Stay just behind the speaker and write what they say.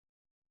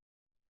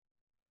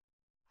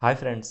Hi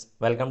friends,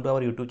 welcome to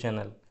our YouTube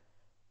channel.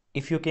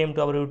 If you came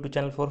to our YouTube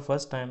channel for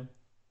first time,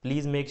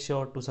 please make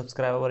sure to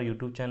subscribe our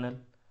YouTube channel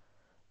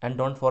and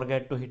don't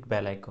forget to hit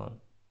bell icon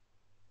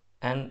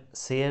and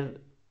share.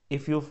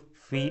 If you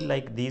feel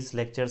like these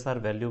lectures are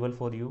valuable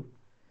for you,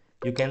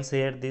 you can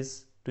share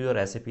this to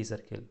your SAP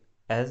circle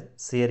as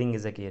sharing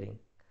is a caring.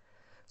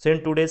 So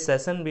in today's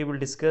session we will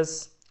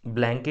discuss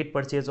blanket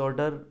purchase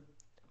order,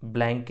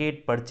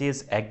 blanket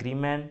purchase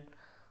agreement,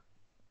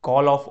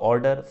 call of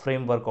order,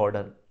 framework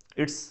order.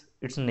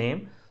 It's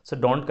name, so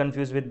don't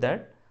confuse with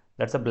that.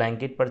 That's a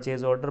blanket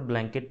purchase order,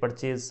 blanket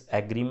purchase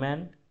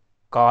agreement,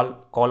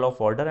 call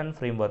of order and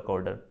framework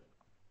order.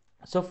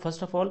 So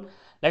first of all,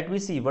 let me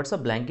see what's a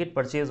blanket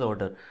purchase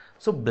order.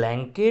 So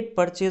blanket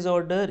purchase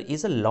order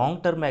is a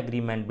long term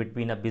agreement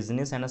between a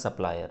business and a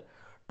supplier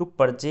to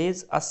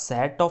purchase a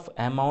set of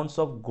amounts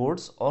of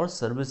goods or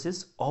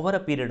services over a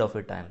period of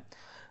a time.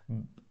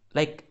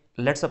 Like,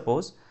 let's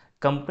suppose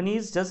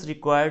companies just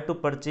required to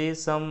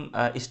purchase some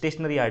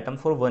stationery item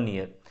for 1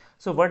 year.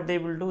 So what they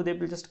will do, they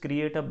will just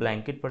create a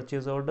blanket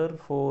purchase order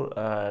for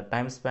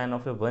time span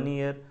of a 1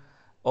 year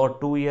or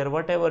 2 year,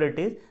 whatever it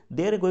is.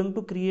 They are going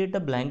to create a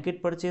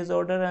blanket purchase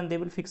order and they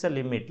will fix a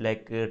limit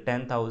like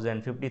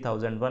 10,000,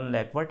 50,000, 1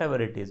 lakh,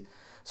 whatever it is.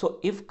 So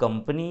if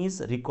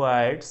companies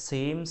required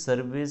same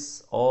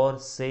service or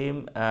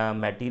same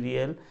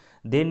material,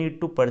 they need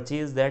to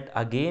purchase that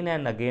again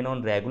and again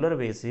on regular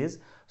basis.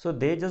 So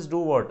they just do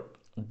what?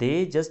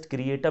 They just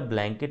create a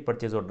blanket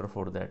purchase order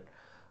for that.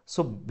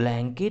 So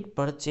blanket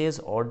purchase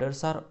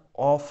orders are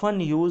often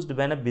used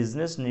when a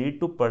business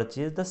need to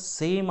purchase the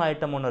same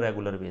item on a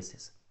regular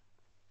basis,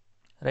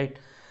 right?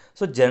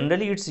 So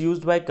generally it's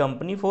used by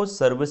company for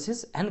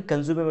services and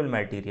consumable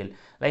material.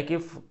 Like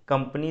if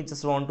company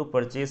just want to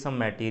purchase some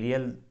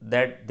material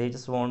that they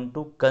just want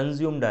to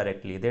consume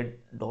directly, they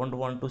don't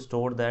want to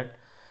store that,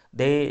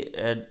 they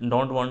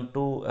don't want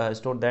to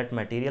store that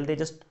material, they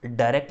just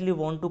directly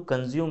want to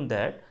consume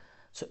that.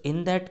 So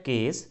in that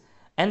case,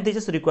 and they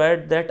just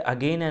require that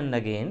again and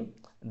again,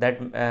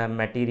 that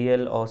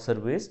material or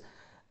service,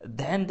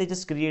 then they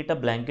just create a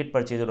blanket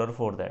purchase order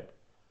for that,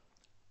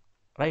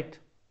 right?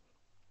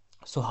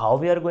 So how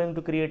we are going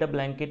to create a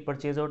blanket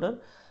purchase order?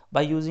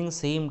 By using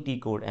same T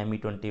code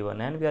ME21,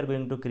 and we are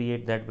going to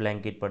create that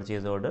blanket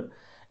purchase order,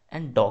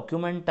 and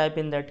document type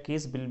in that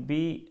case will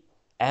be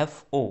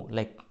FO.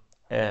 Like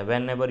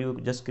whenever you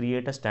just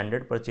create a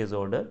standard purchase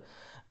order,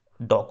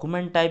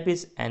 document type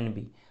is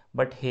NB,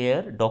 but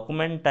here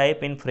document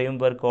type in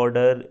framework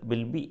order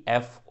will be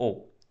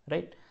FO,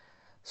 right?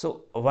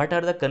 So what are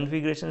the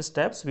configuration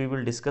steps? We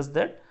will discuss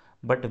that,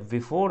 but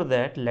before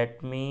that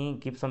let me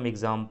give some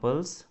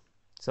examples,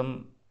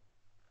 some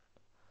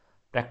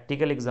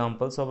practical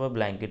examples of a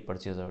blanket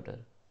purchase order,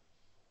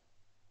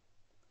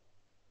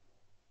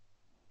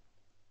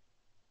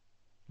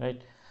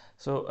 right?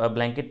 So a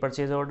blanket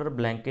purchase order,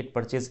 blanket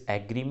purchase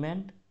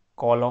agreement,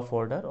 call of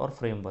order or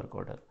framework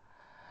order.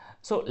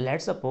 So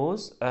let's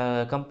suppose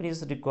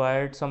companies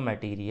required some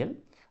material,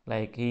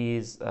 like he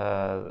is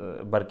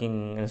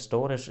working in a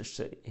store,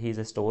 he is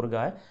a store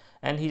guy,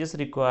 and he just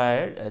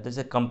required, there's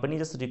a company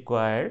just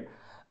required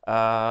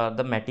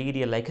the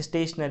material like a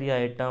stationery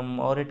item,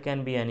 or it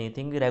can be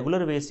anything.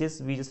 Regular basis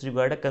we just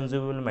required a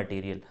consumable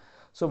material.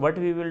 So what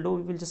we will do,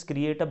 we will just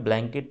create a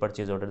blanket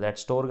purchase order. That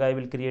store guy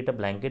will create a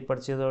blanket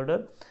purchase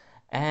order,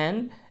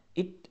 and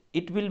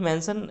it will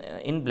mention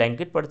in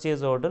blanket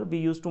purchase order, we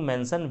used to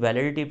mention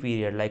validity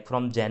period like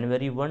from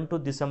January 1 to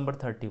December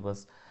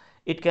 31st.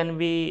 It can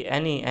be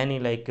any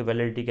like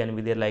validity can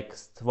be there, like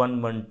 1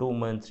 month, 2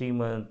 months, 3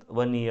 months,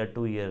 1 year,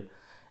 2 year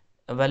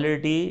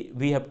validity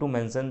we have to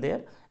mention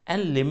there.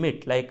 And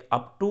limit like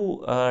up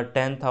to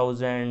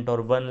 10,000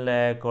 or 1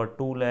 lakh or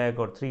 2 lakh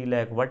or 3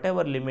 lakh,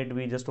 whatever limit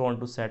we just want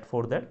to set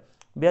for that,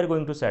 we are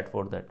going to set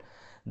for that.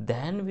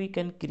 Then we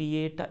can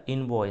create a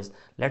invoice.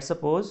 Let's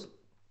suppose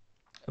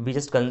we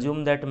just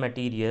consume that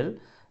material,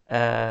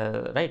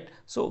 right?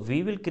 So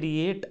we will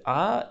create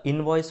a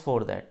invoice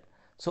for that.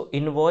 So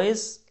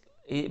invoice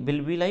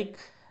will be like,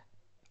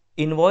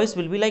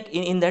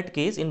 in that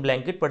case, in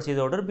blanket purchase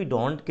order we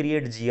don't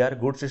create GR,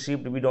 goods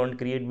received, we don't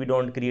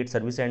create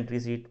service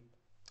entry sheet,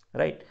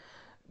 right?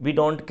 We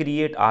don't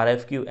create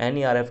RFQ,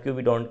 any RFQ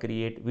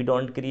we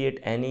don't create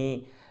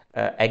any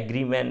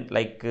agreement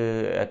like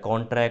a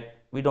contract,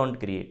 we don't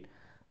create.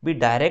 We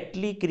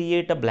directly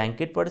create a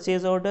blanket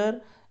purchase order,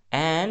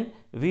 and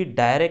we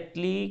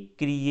directly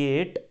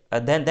create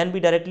then we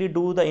directly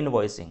do the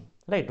invoicing,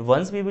 right?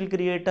 Once we will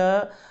create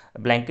a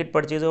blanket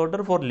purchase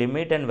order for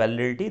limit and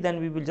validity, then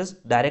we will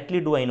just directly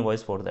do an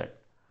invoice for that,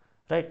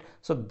 right?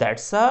 So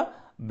that's a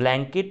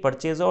blanket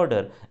purchase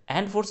order.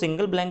 And for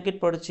single blanket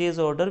purchase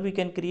order we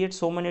can create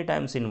so many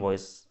times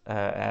invoice,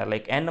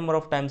 like n number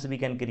of times we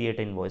can create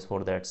invoice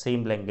for that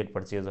same blanket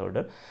purchase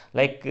order.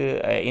 Like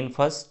in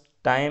first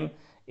time,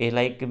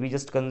 like we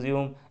just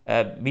required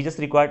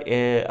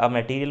a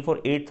material for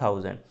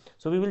 8,000,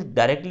 so we will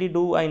directly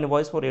do an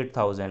invoice for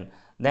 8,000.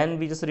 Then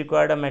we just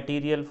required a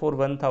material for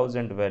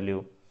 1,000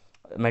 value,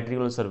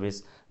 material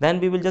service, then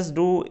we will just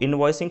do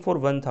invoicing for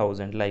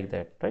 1,000, like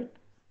that, right?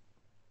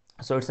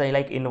 So it's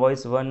like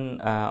invoice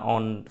 1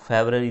 on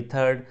February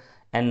 3rd,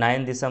 and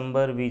 9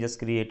 December we just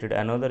created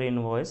another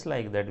invoice,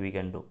 like that we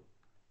can do,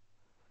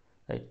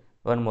 right?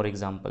 One more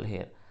example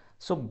here.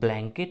 So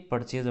blanket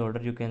purchase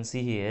order, you can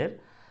see here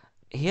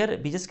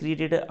we just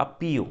created a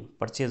PO,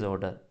 purchase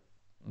order.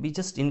 We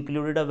just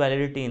included a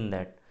validity in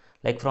that,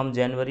 like from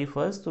January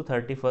 1st to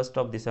 31st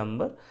of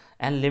December,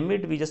 and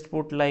limit we just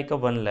put like a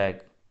 1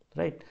 lakh,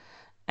 right?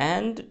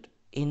 And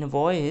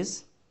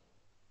invoice,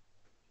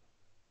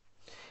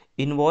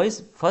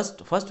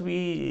 first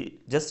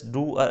we just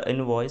do a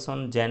invoice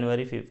on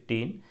January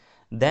 15,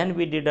 then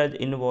we did an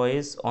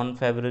invoice on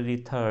February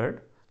 3rd,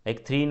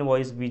 like 3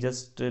 invoice we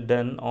just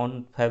done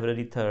on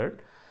February 3rd.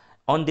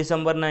 On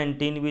December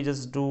 19 we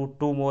just do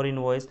 2 more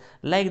invoice,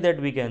 like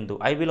that we can do.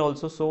 I will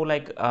also show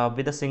like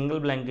with a single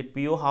blanket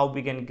PO how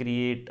we can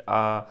create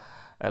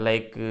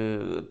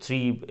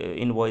 3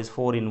 invoice,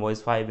 4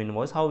 invoice, 5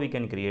 invoice, how we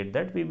can create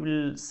that. We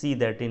will see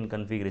that in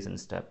configuration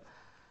step,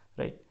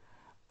 right?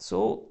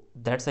 So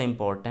that's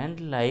important.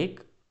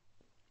 Like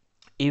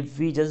if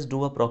we just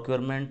do a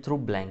procurement through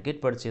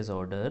blanket purchase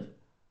order,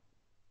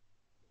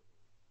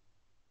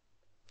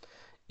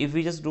 if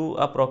we just do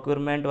a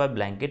procurement by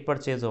blanket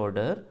purchase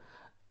order,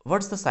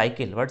 what's the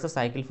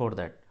cycle for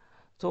that?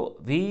 So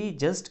we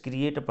just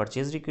create a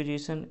purchase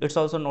requisition. It's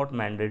also not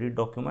mandatory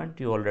document,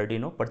 you already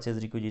know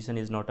purchase requisition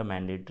is not a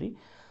mandatory.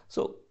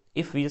 So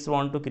if we just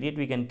want to create,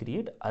 we can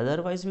create.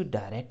 Otherwise we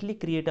directly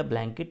create a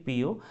blanket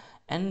PO,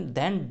 and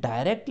then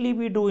directly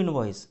we do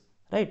invoice,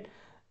 right?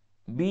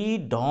 We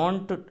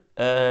don't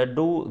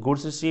do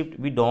goods receipt,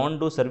 we don't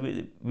do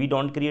service, we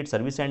don't create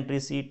service entry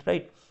sheet,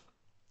 right?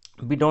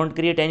 We don't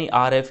create any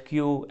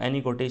RFQ,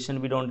 any quotation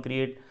we don't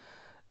create,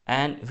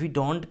 and we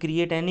don't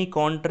create any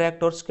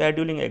contract or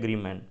scheduling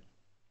agreement.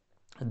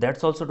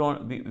 That's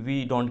also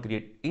we don't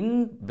create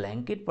in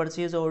blanket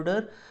purchase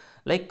order.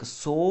 Like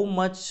so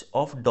much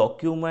of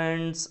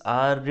documents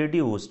are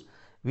reduced,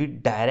 we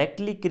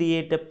directly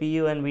create a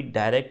PO and we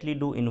directly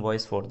do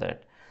invoice for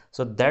that.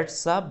 So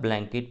that's a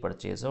blanket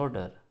purchase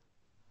order.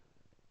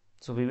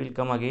 So we will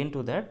come again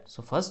to that.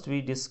 So first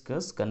we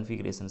discuss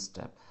configuration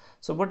step.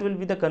 So what will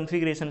be the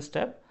configuration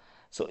step?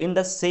 So in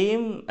the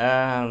same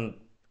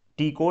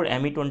T code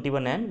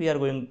ME21N, we are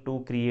going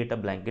to create a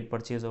blanket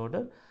purchase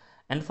order.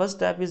 And first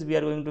step is we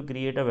are going to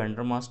create a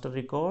vendor master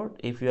record.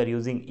 If you are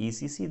using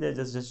ECC, then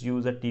just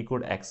use a T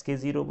code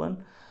XK01.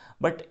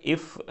 But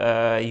if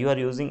you are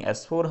using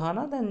S4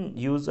 HANA, then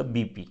use a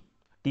BP,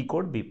 T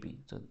code BP.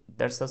 So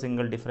that's the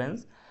single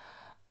difference.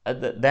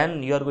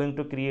 Then you are going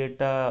to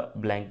create a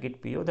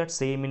blanket PO. That's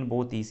same in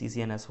both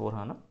ECC and S4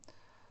 HANA.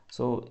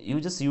 So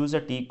you just use a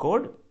T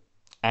code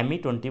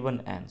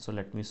ME21N. So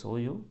let me show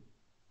you.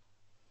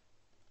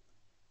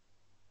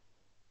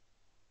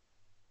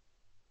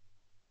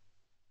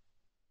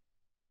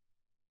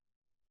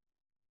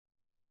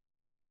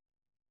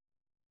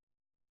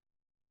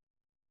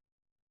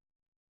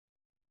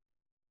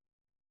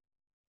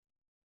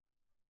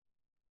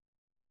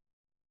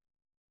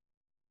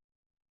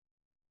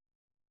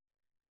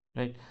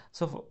 Right,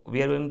 so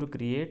we are going to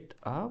create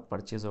a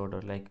purchase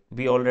order. Like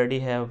we already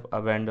have a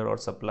vendor or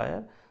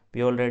supplier,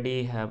 we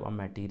already have a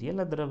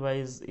material.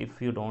 Otherwise, if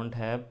you don't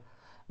have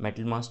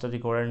metal master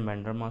record and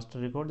vendor master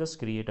record, just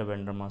create a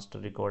vendor master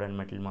record and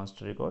metal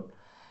master record.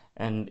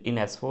 And in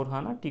S4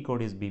 HANA, T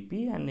code is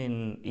BP, and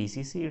in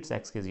ECC it's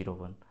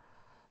XK01.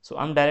 So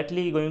I'm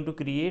directly going to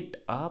create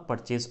a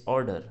purchase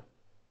order,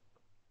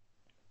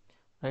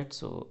 right?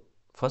 So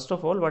first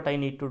of all, what I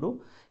need to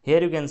do,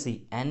 here you can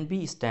see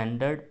NB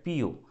standard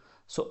PO.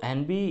 So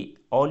NB,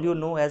 all you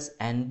know as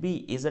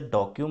NB is a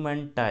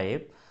document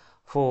type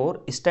for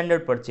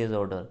standard purchase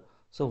order.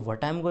 So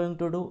what I'm going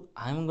to do,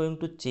 I'm going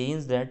to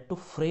change that to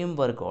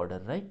framework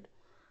order, right?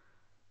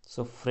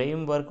 So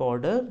framework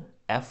order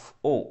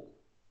FO.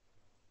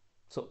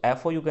 So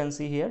FO, you can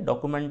see here,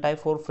 document type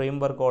for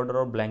framework order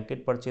or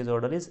blanket purchase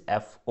order is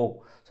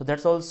FO. So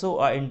that's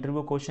also a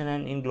interview question,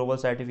 and in global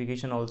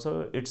certification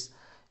also it's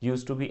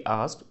used to be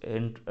asked.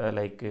 And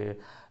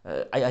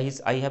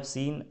I have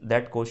seen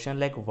that question,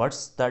 like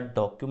what's the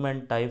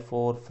document type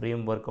for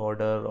framework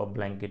order or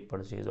blanket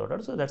purchase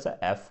order? So that's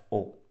a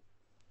FO.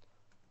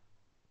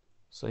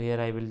 So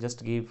here I will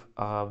just give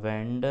a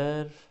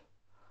vendor,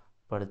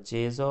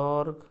 purchase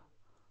org,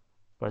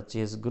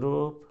 purchase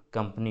group,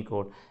 company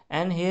code,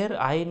 and here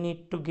I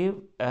need to give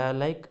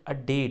like a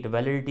date,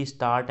 validity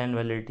start and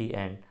validity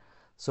end.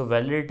 So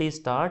validity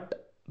start,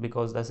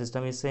 because the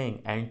system is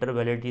saying enter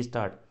validity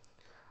start.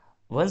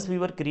 Once we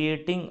were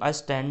creating a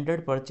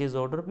standard purchase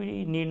order,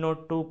 we need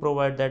not to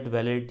provide that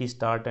validity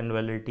start and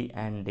validity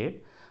end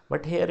date,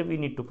 but here we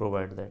need to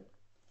provide that.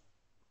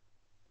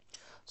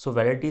 So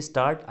validity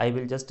start, I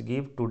will just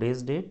give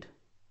today's date,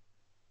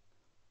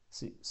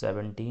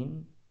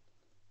 17,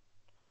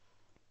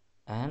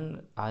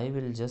 and I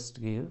will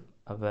just give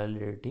a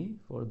validity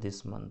for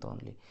this month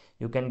only.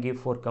 You can give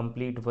for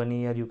complete 1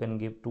 year, you can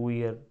give 2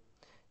 year,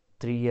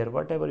 3 year,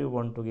 whatever you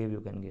want to give, you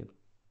can give.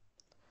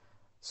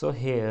 So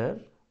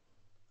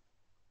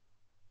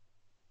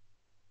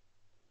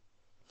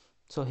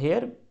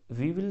here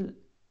we will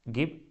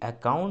give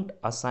account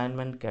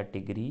assignment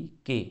category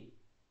K,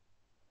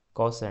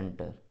 cost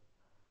center.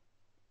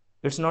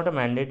 It's not a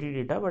mandatory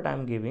data, but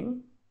I'm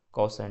giving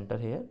cost center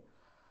here.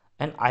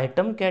 And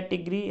item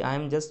category,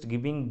 I'm just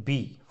giving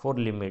B for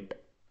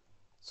limit.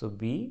 So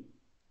B,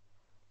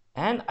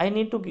 and I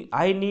need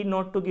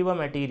not to give a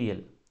material.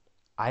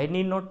 I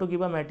need not to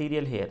give a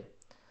material here.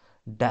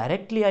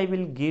 Directly I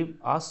will give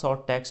a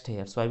short text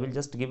here. So I will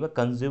just give a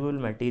consumable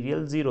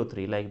material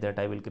 03, like that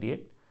I will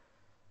create.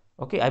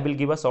 Okay, I will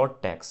give a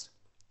short text.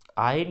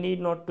 I need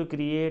not to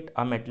create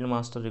a material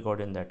master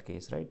record in that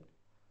case, right?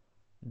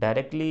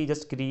 Directly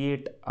just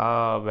create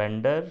a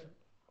vendor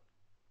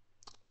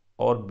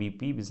or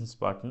BP, business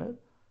partner,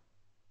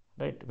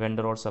 right?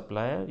 Vendor or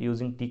supplier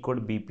using T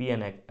code BP.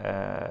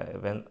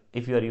 And when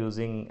if you are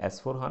using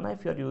S4 HANA,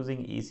 if you are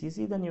using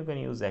ECC, then you can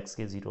use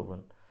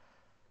XK01.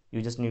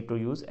 You just need to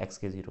use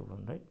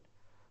XK01, right?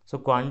 So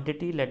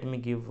quantity, let me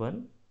give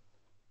one.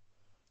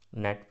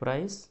 Net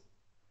price,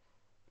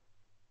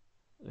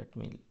 let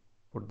me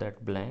put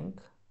that blank.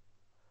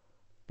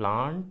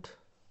 Plant,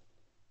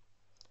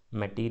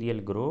 material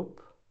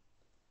group,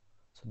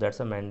 so that's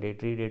a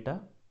mandatory data.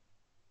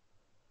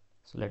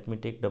 So let me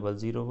take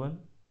 001.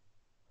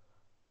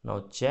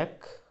 Now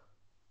check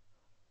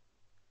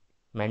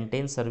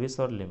maintain service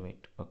or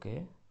limit.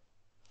 Okay,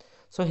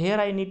 so here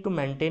I need to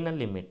maintain a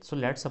limit. So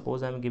let's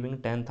suppose I'm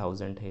giving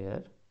 10,000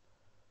 here,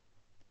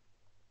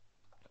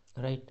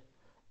 right?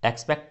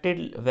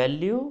 Expected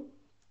value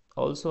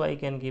also I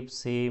can give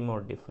same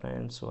or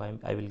different. So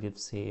I will give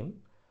same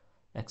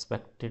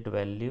expected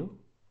value,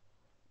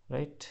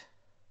 right?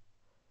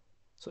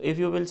 So if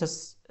you will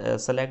just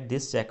select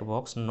this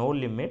checkbox no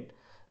limit,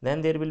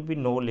 then there will be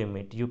no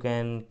limit. You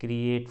can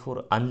create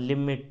for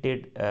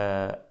unlimited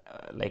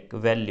like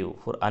value.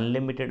 For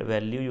unlimited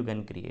value you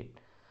can create,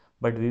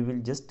 but we will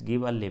just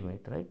give a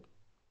limit, right?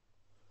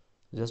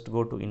 Just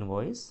go to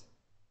invoice.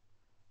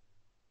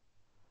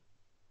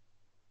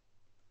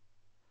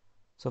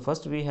 So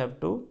first we have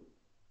to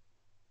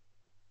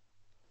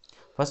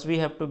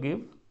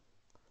give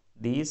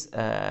these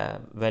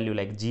value,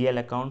 like GL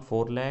account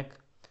 4 lakh,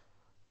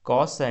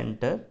 cost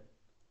center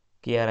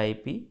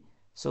KRIP.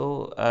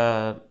 So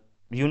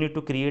you need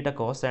to create a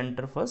cost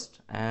center first,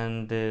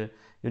 and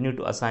you need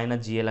to assign a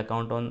GL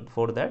account on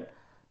for that.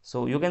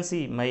 So you can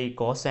see my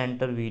cost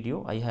center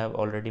video. I have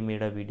already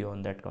made a video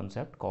on that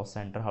concept, cost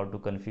center, how to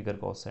configure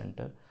cost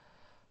center.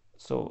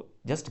 So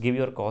just give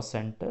your cost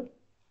center,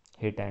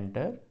 hit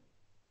enter.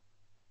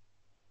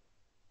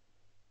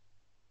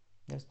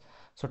 Yes.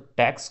 So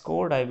tax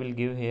code I will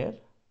give here.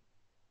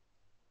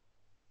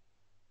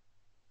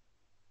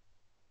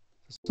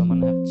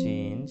 Someone have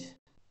changed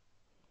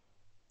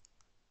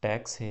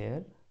tax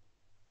here.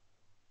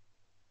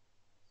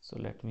 So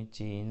let me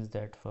change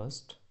that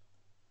first.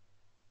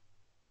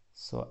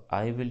 So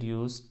I will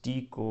use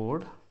T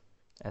code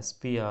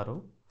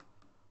SPRO.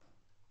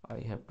 I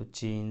have to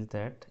change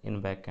that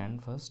in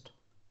backend first.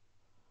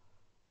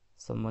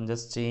 Someone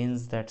just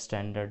change that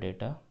standard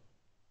data.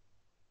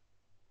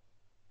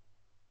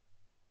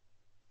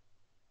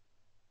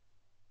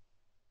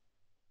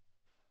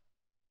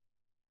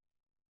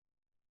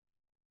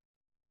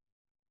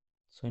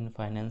 So in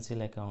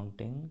financial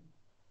accounting,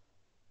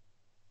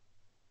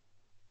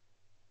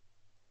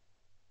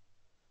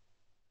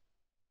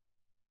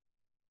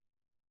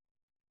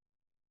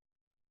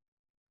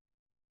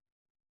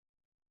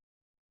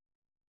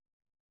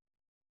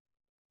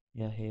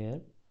 yeah, here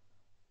you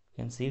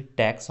can see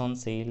tax on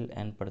sale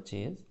and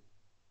purchase,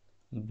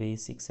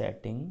 basic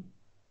setting,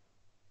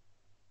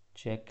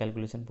 check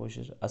calculation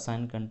procedure,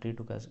 assign country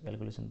to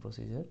calculation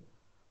procedure.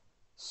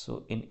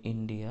 So in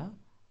India,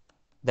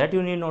 that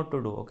you need not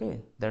to do. Okay,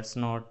 that's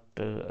not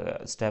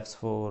steps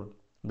for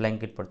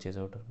blanket purchase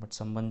order, but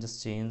someone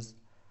just changed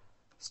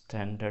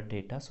standard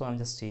data, so I'm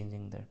just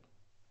changing that.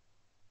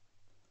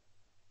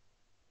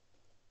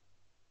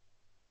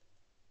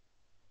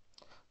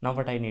 Now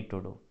what I need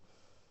to do,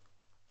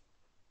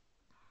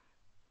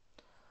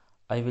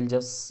 I will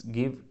just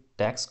give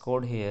tax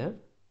code here.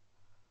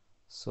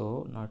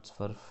 So now it's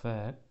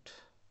perfect.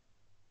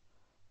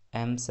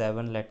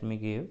 M7, let me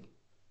give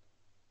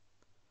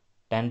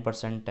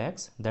 10%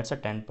 tax. That's a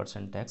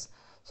 10% tax.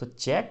 So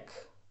check.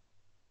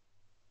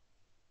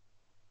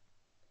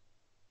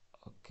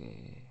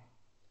 Okay.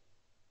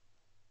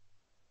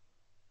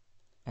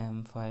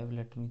 M5,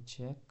 let me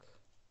check.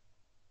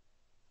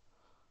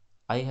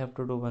 I have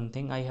to do one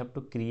thing. I have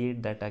to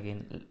create that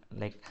again.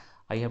 Like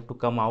I have to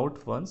come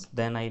out once,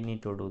 then I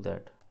need to do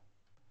that.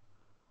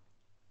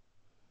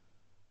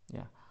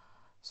 Yeah.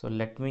 So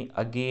let me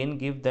again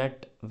give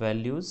that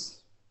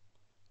values,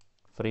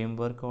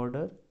 framework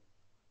order,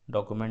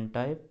 document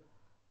type,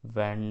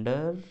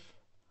 vendor,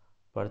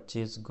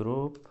 purchase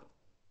group,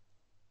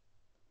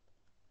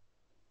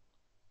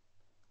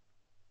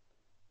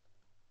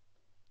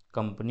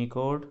 company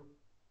code,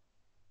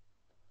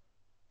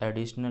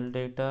 additional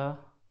data,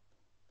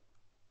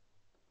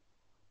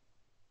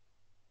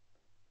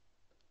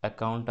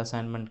 account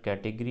assignment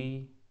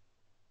category,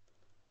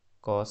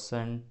 cost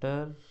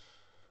center,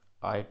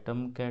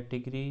 item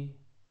category,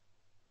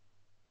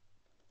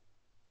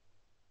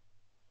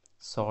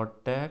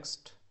 sort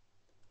text,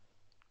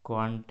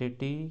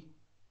 quantity,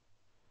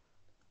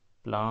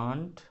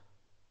 plant,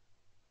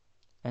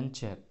 and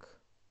check.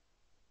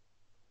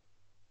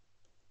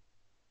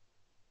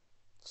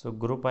 So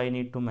group I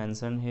need to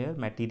mention here,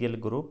 material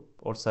group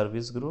or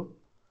service group.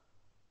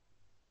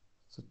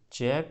 So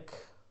check,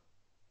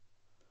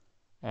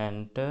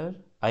 enter.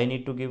 I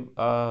need to give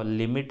a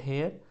limit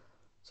here,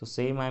 so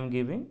same I am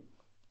giving,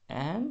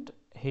 and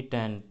hit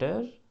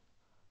enter.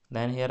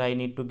 Then here I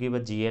need to give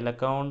a GL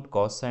account,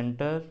 cost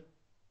center,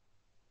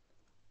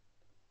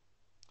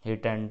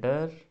 hit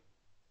enter.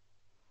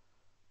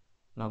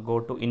 Now go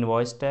to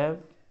invoice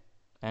tab,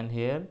 and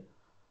here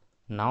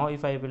now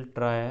if I will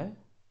try,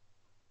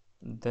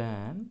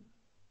 then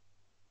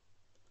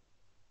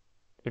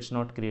it's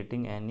not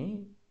creating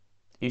any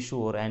issue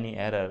or any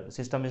error.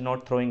 System is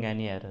not throwing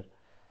any error.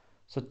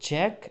 So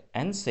check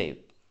and save.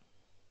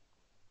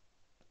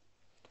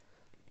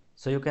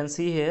 So you can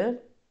see here,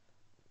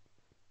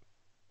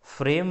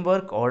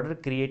 framework order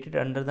created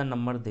under the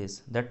number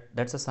this.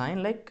 That's a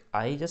sign like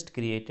I just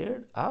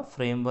created a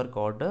framework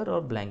order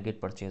or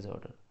blanket purchase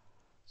order.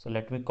 So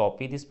let me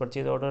copy this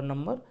purchase order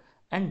number,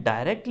 and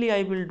directly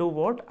I will do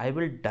what? I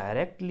will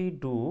directly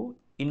do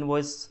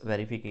invoice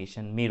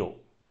verification, Miro.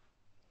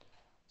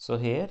 So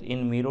here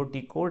in Miro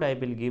T code, I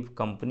will give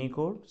company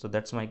code. So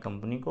that's my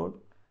company code.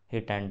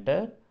 Hit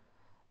enter,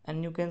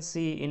 and you can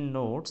see in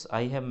notes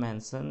I have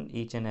mentioned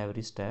each and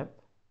every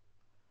step.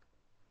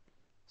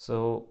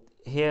 So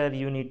here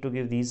you need to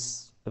give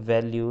these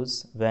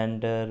values: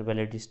 vendor,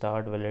 validity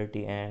start,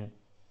 validity end.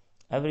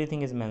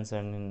 Everything is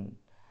mentioned in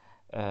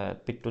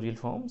pictorial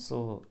form.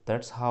 So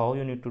that's how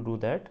you need to do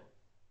that,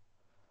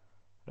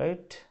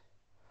 right?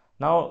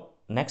 Now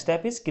next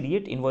step is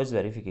create invoice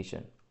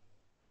verification.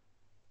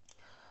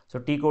 So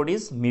T code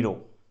is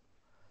Miro.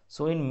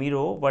 So in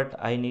Miro, what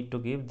I need to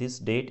give this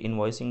date,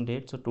 invoicing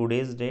date. So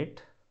today's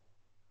date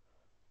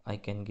I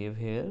can give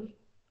here,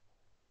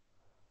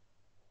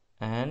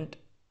 and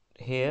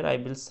here I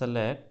will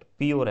select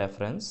PO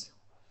reference,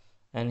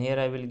 and here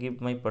I will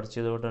give my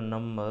purchase order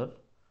number,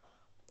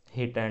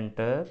 hit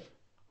enter,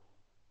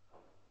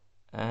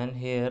 and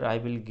here I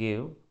will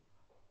give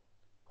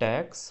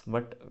tax,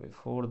 but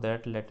before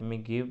that let me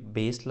give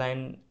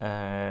baseline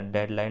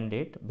deadline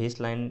date,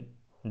 baseline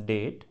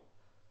date.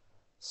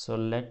 So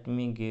let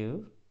me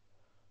give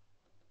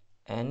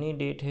any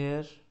date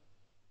here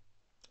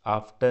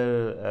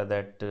after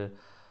that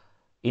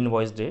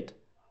invoice date,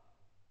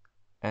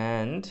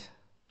 and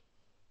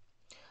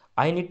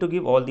I need to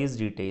give all these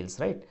details,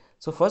 right?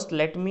 So first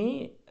let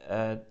me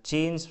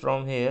change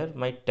from here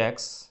my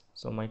tax.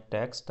 So my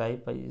tax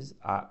type is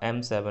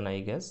M7,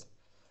 I guess.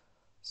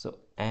 So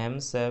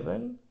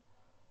M7,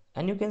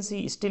 and you can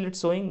see still it's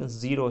showing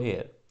 0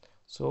 here.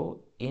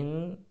 So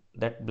in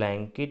that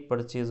blanket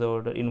purchase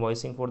order,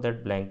 invoicing for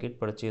that blanket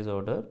purchase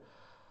order,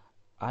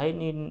 I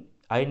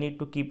need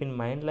to keep in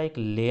mind like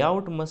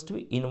layout must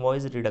be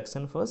invoice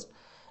reduction first,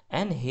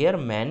 and here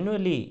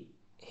manually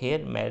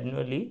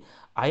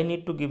I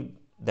need to give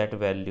that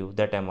value,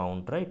 that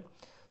amount, right?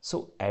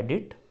 So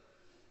edit.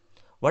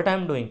 What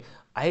I'm doing,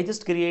 I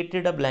just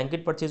created a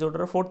blanket purchase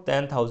order for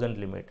 10,000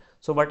 limit.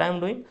 So what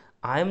I'm doing,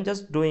 I'm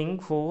just doing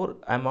for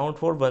amount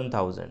for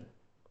 1,000,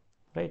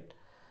 right?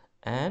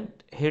 And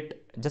hit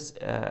just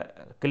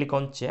click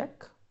on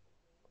check,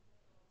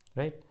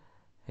 right?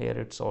 Here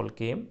it's all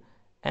came,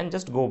 and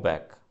just go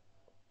back.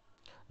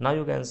 Now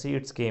you can see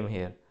it's came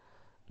here.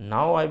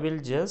 Now I will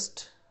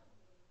just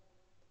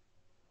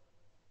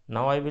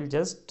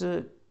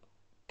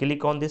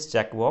click on this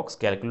checkbox,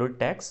 calculate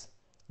tax.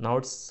 Now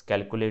it's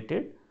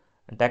calculated,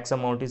 and tax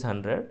amount is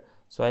 100.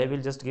 So I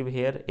will just give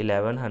here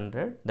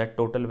 1100, that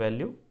total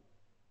value,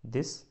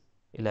 this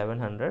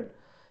 1100,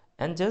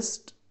 and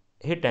just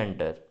hit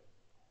enter.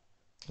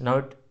 Now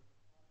it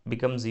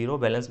becomes 0,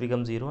 balance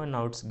becomes 0, and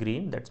now it's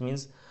green. That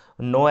means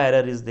no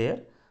error is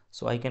there.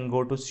 So I can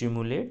go to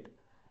simulate,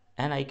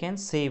 and I can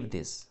save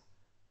this,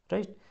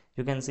 right?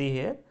 You can see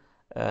here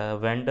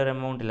vendor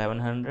amount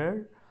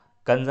 1100,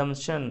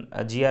 consumption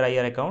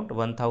GRIR account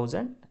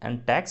 1000,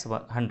 and tax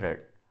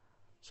 100.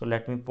 So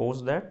let me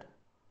post that.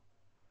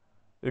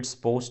 It's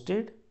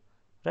posted,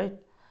 right?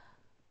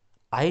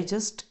 I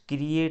just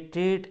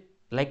created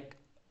like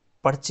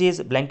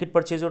blanket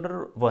purchase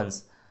order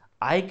once.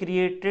 I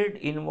created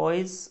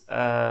invoice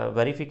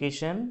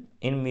verification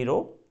in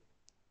Miro,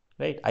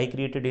 right? I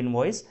created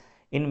invoice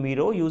in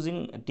Miro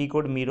using T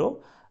code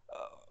Miro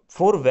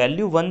for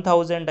value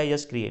 1000. I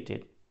just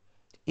created.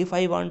 If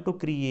I want to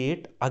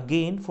create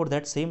again for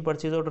that same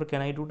purchase order,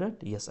 can I do that?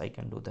 Yes, I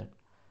can do that.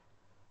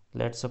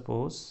 Let's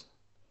suppose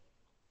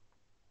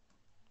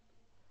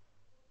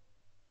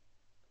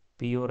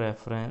PO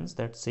reference,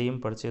 that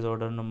same purchase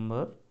order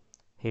number,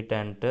 hit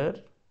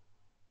enter,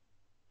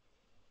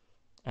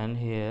 and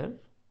here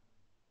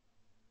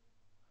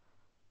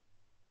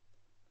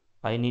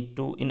I need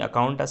to, in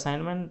account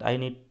assignment, I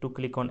need to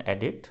click on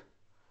edit,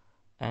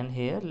 and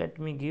here let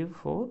me give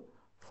for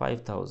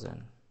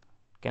 5000.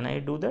 Can I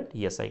do that?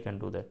 Yes, I can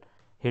do that.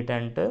 Hit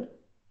enter,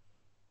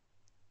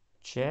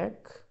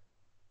 check,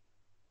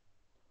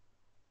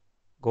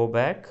 Go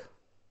back,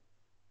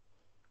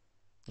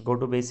 go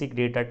to basic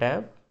data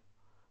tab,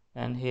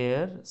 and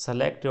here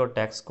select your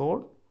tax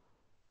code.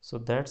 So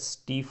that's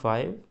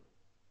T5,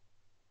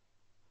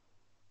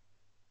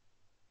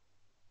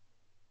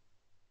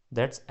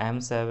 that's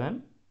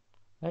M7,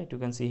 right? You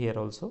can see here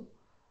also,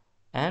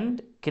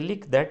 and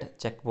click that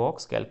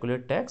checkbox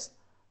calculate tax.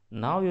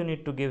 Now you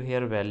need to give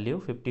here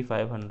value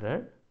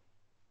 5500,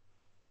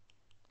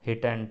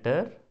 hit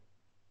enter.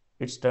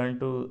 It's turned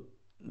to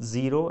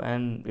 0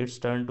 and it's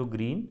turned to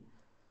green.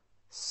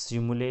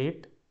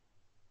 Simulate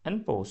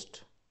and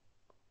post.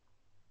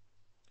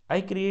 I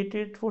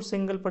created for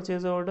single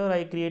purchase order,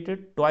 I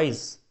created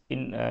twice.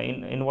 In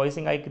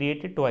invoicing I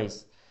created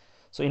twice.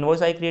 So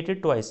invoice I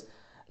created twice.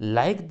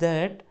 Like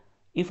that,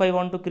 if I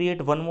want to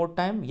create one more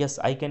time, yes,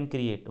 I can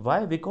create.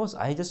 Why? Because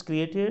I just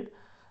created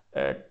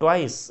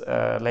twice.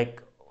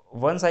 Like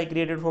once I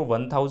created for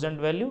 1000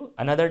 value,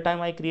 another time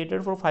I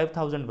created for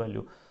 5000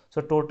 value.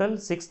 So total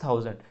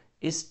 6000.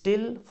 Is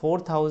still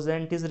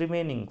 4000 is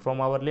remaining from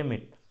our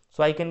limit.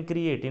 So I can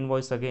create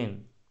invoice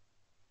again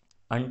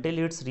until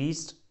it's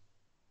reached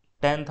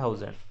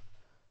 10,000,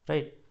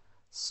 right?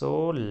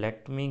 So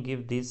let me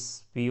give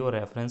this PO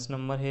reference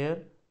number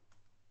here.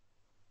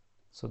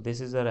 So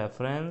this is a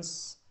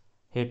reference,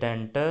 hit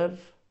enter,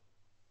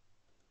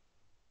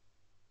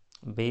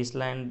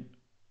 baseline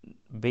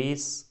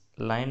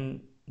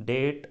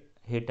date,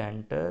 hit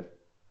enter,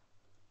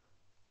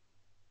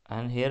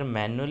 and here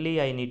manually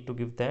I need to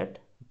give that.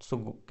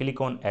 So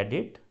click on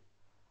edit.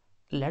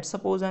 Let's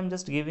suppose I'm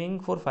just giving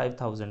for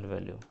 5000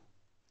 value.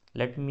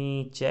 Let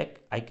me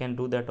check I can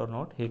do that or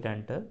not. Hit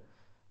enter.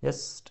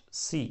 Just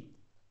see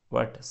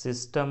what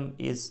system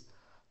is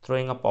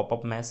throwing a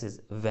pop-up message.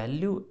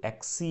 Value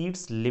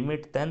exceeds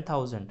limit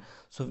 10,000.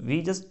 So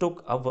we just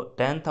took our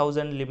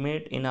 10,000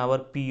 limit in our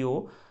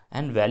PO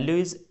and value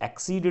is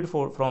exceeded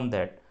from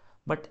that.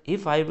 But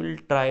if I will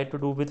try to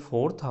do with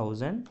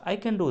 4,000, I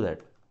can do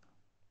that.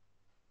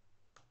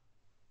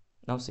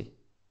 Now see,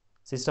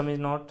 system is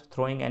not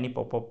throwing any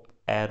pop-up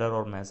error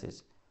or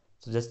message.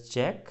 So just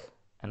check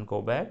and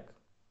go back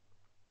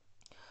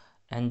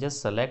and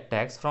just select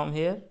tax from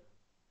here.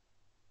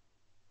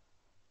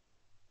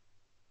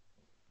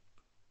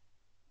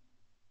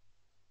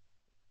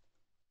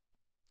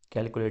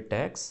 Calculate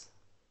tax.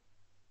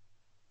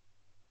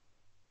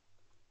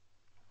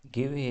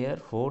 Give here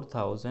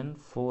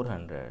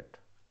 4400.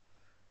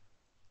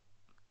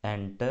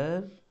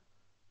 Enter,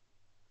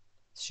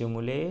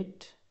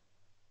 simulate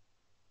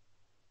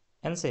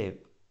and save.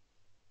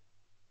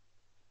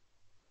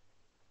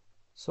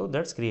 So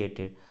that's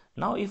created.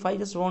 Now if I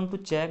just want to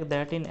check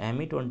that in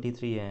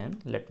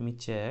ME23N, let me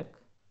check.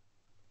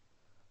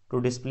 To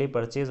display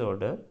purchase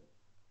order,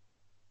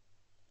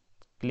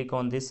 click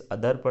on this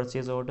other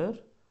purchase order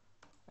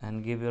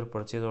and give your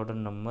purchase order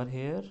number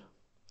here.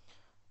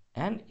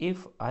 And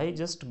if I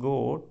just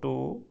go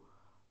to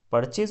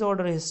purchase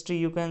order history,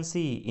 you can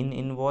see in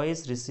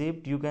invoice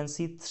receipt, you can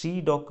see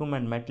 3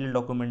 material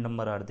document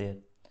number are there,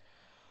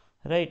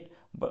 right?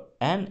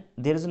 And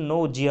there is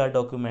no GR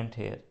document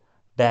here.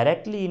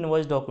 Directly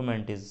invoice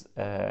document is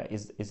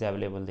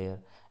available there.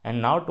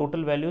 And now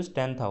total value is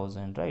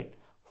 10,000, right?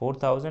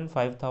 4,000,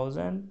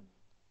 5,000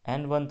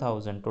 and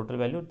 1,000, total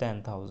value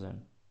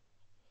 10,000.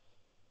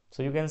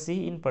 So you can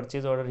see in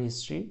purchase order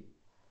history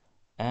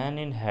and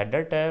in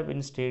header tab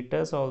in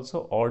status also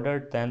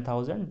ordered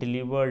 10,000,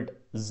 delivered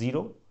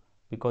 0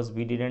 because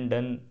we didn't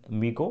done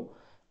MIGO.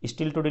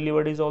 Still to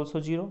delivered is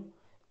also 0.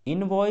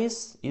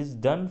 Invoice is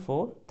done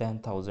for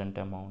 10,000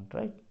 amount,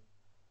 right?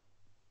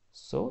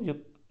 So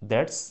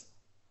that's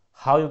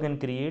how you can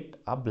create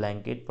a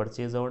blanket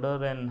purchase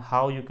order and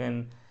how you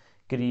can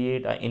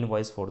create an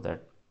invoice for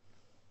that.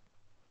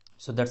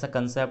 So that's a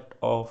concept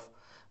of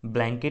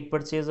blanket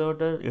purchase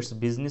order, its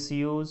business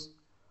use,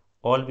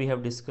 all we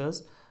have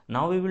discussed.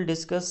 Now we will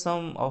discuss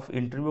some of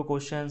interview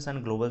questions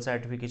and global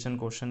certification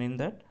question in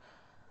that.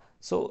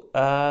 So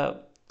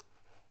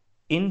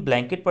in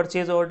blanket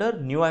purchase order,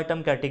 new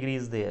item category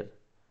is there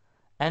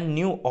and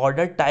new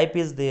order type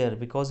is there,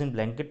 because in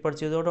blanket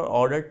purchase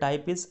order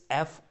type is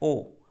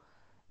FO.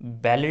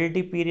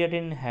 Validity period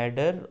in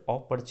header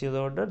of purchase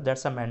order,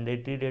 that's a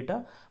mandatory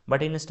data,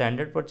 but in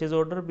standard purchase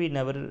order we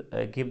never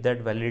give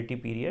that validity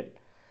period.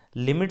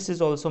 Limits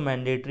is also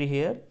mandatory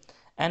here,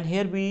 and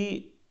here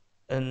we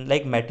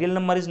like material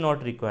number is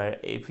not required.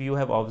 If you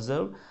have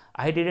observed,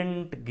 I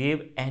didn't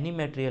give any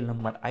material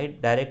number, I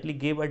directly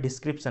gave a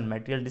description,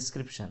 material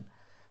description,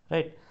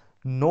 right?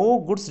 No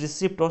goods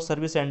receipt or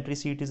service entry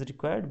sheet is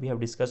required, we have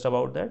discussed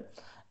about that.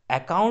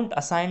 Account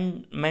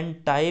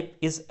assignment type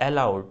is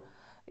allowed.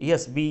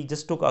 Yes, we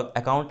just took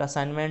account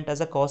assignment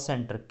as a cost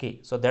center, okay,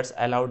 so that's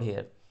allowed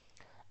here.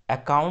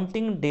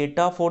 Accounting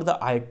data for the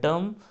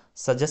item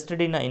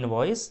suggested in an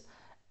invoice.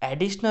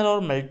 Additional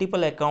or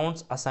multiple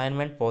accounts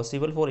assignment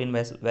possible for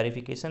invoice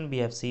verification, we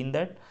have seen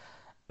that.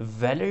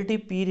 Validity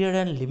period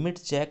and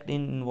limit checked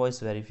in invoice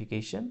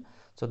verification,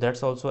 so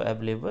that's also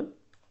available,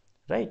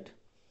 right?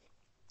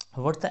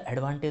 What's the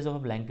advantage of a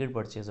blanket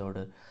purchase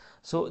order?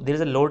 So there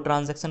is a low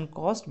transaction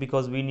cost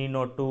because we need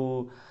not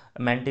to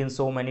maintain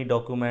so many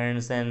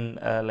documents, and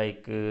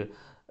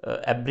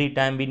every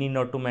time we need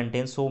not to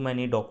maintain so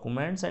many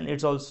documents, and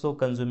it's also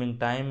consuming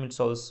time. It's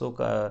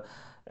also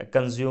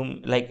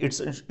consume, like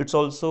it's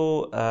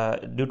also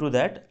due to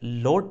that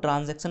low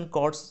transaction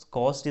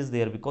cost is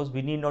there, because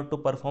we need not to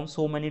perform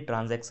so many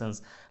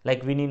transactions.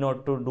 Like we need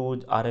not to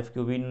do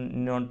RFQ, we need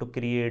not to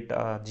create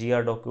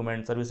GR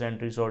document, service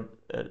entries, or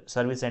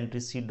service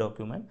entry sheet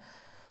document.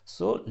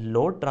 So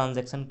low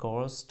transaction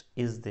cost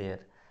is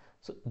there.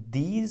 So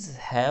these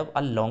have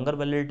a longer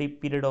validity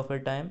period of a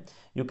time.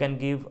 You can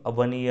give a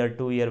 1 year,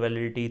 2 year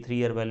validity, 3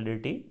 year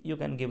validity. You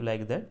can give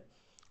like that.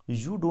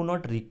 You do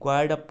not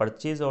require a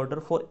purchase order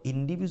for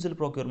individual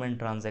procurement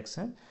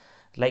transaction.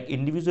 Like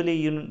individually,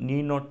 you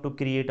need not to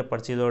create a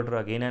purchase order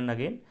again and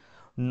again.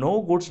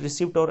 No goods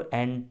received or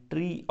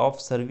entry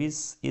of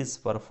service is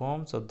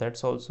performed. So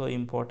that's also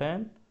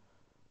important,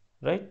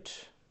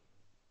 right?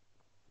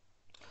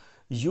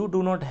 You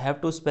do not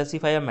have to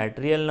specify a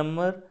material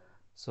number.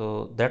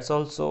 So that's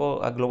also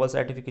a global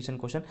certification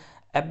question.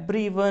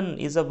 Everyone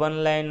is a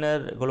one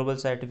liner global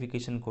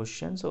certification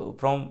question. So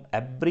from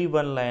every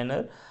one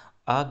liner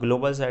a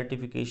global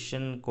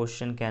certification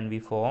question can be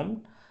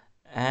formed,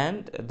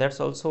 and that's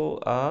also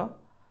a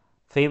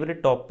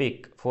favorite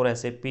topic for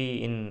SAP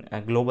in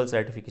a global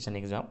certification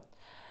exam.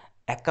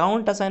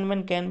 Account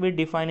assignment can be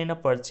defined in a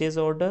purchase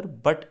order,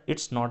 but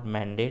it's not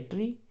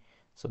mandatory.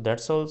 So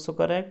that's also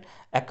correct.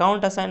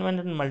 Account assignment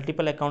and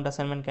multiple account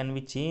assignment can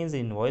be changed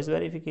in invoice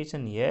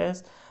verification.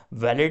 Yes.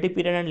 Validity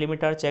period and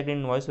limit are checked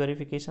in invoice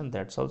verification.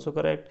 That's also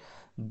correct.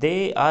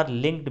 They are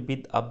linked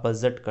with a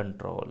budget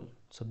control.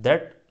 So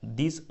that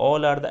these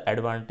all are the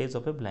advantage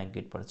of a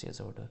blanket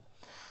purchase order.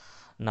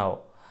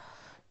 Now,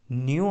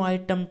 new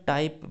item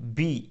type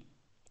B,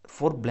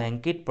 for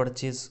blanket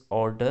purchase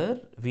order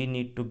we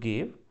need to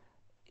give,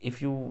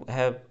 if you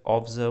have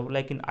observed,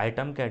 like in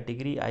item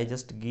category I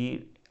just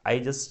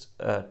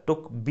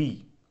took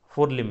B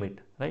for limit,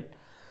 right?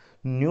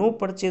 New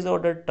purchase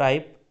order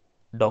type,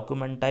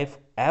 document type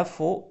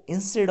FO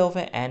instead of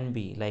a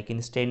NB. Like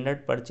in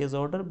standard purchase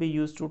order we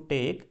used to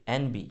take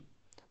NB,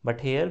 but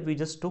here we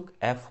just took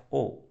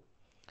FO.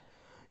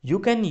 You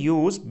can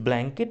use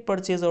blanket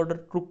purchase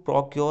order to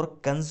procure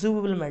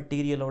consumable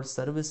material or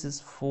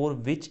services for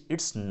which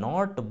it's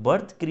not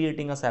worth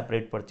creating a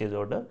separate purchase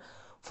order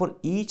for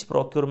each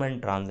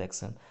procurement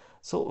transaction.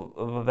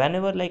 So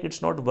whenever like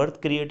it's not worth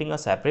creating a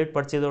separate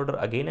purchase order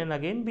again and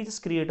again, we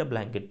just create a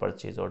blanket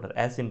purchase order,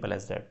 as simple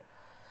as that.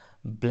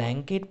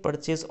 Blanket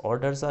purchase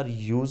orders are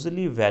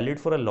usually valid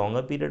for a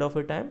longer period of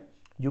a time.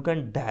 You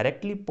can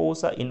directly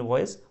post an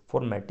invoice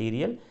for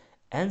material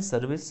and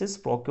services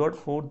procured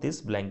for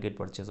this blanket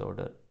purchase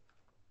order,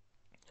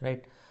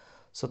 right?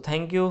 So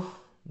thank you,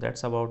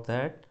 that's about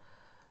that.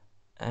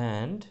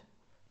 And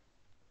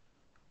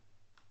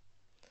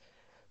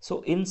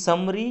so in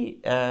summary,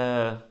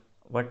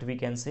 what we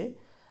can say,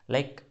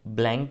 like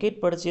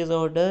blanket purchase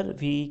order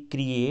we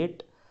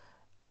create,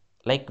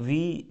 like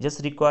we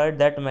just require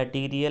that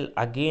material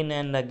again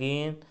and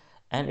again,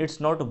 and it's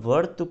not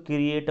worth to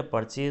create a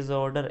purchase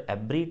order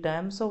every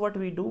time. So what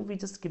we do, we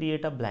just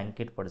create a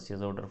blanket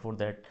purchase order for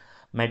that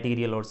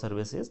material or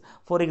services.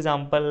 For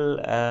example,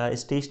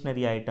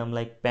 stationery item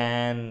like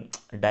pen,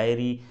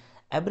 diary,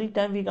 every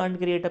time we can't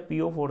create a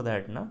PO for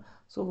that, na.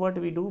 So what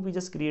we do, we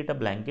just create a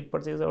blanket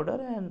purchase order,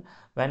 and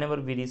whenever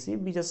we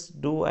receive, we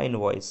just do a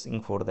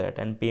invoicing for that,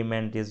 and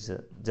payment is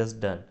just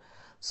done.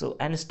 So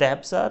and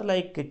steps are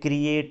like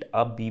create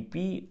a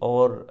BP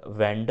or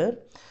vendor.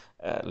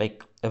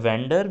 Like a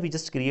vendor, we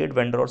just create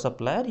vendor or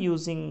supplier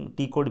using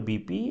T code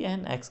BP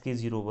and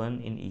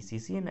XK01 in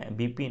ECC and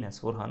BP in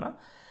S4 HANA.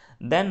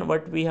 Then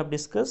what we have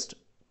discussed,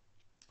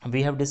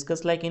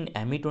 like in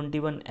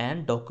ME21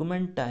 and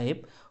document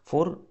type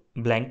for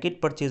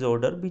blanket purchase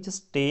order, we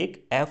just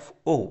take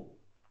FO,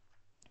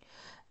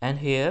 and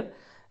here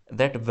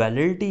that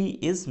validity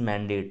is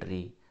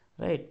mandatory,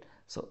 right?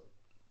 So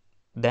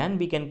then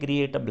we can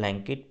create a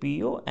blanket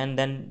PO, and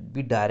then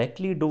we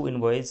directly do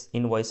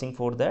invoicing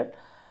for that,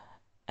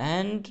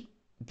 and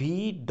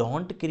we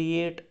don't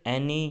create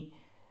any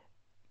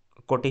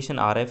quotation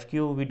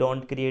RFQ, we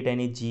don't create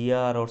any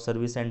GR or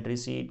service entry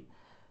sheet,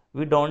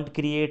 we don't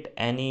create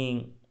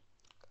any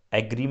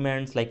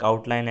agreements like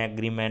outline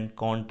agreement,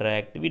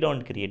 contract, we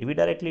don't create, we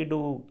directly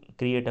do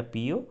create a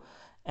PO,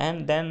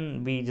 and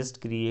then we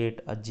just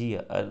create a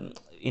GR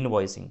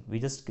invoicing, we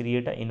just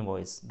create an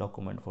invoice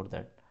document for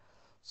that.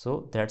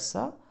 So that's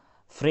a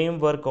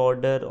framework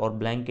order or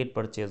blanket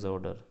purchase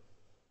order.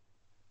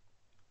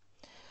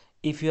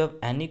 If you have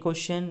any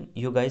question,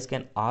 you guys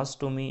can ask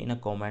to me in a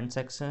comment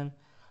section.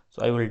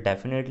 So I will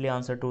definitely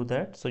answer to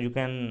that. So you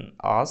can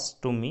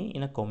ask to me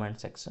in a comment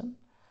section.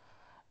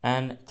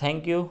 And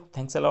thank you.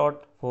 Thanks a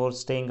lot for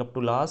staying up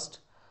to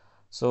last.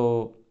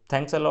 So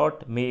thanks a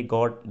lot. May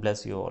God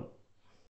bless you all.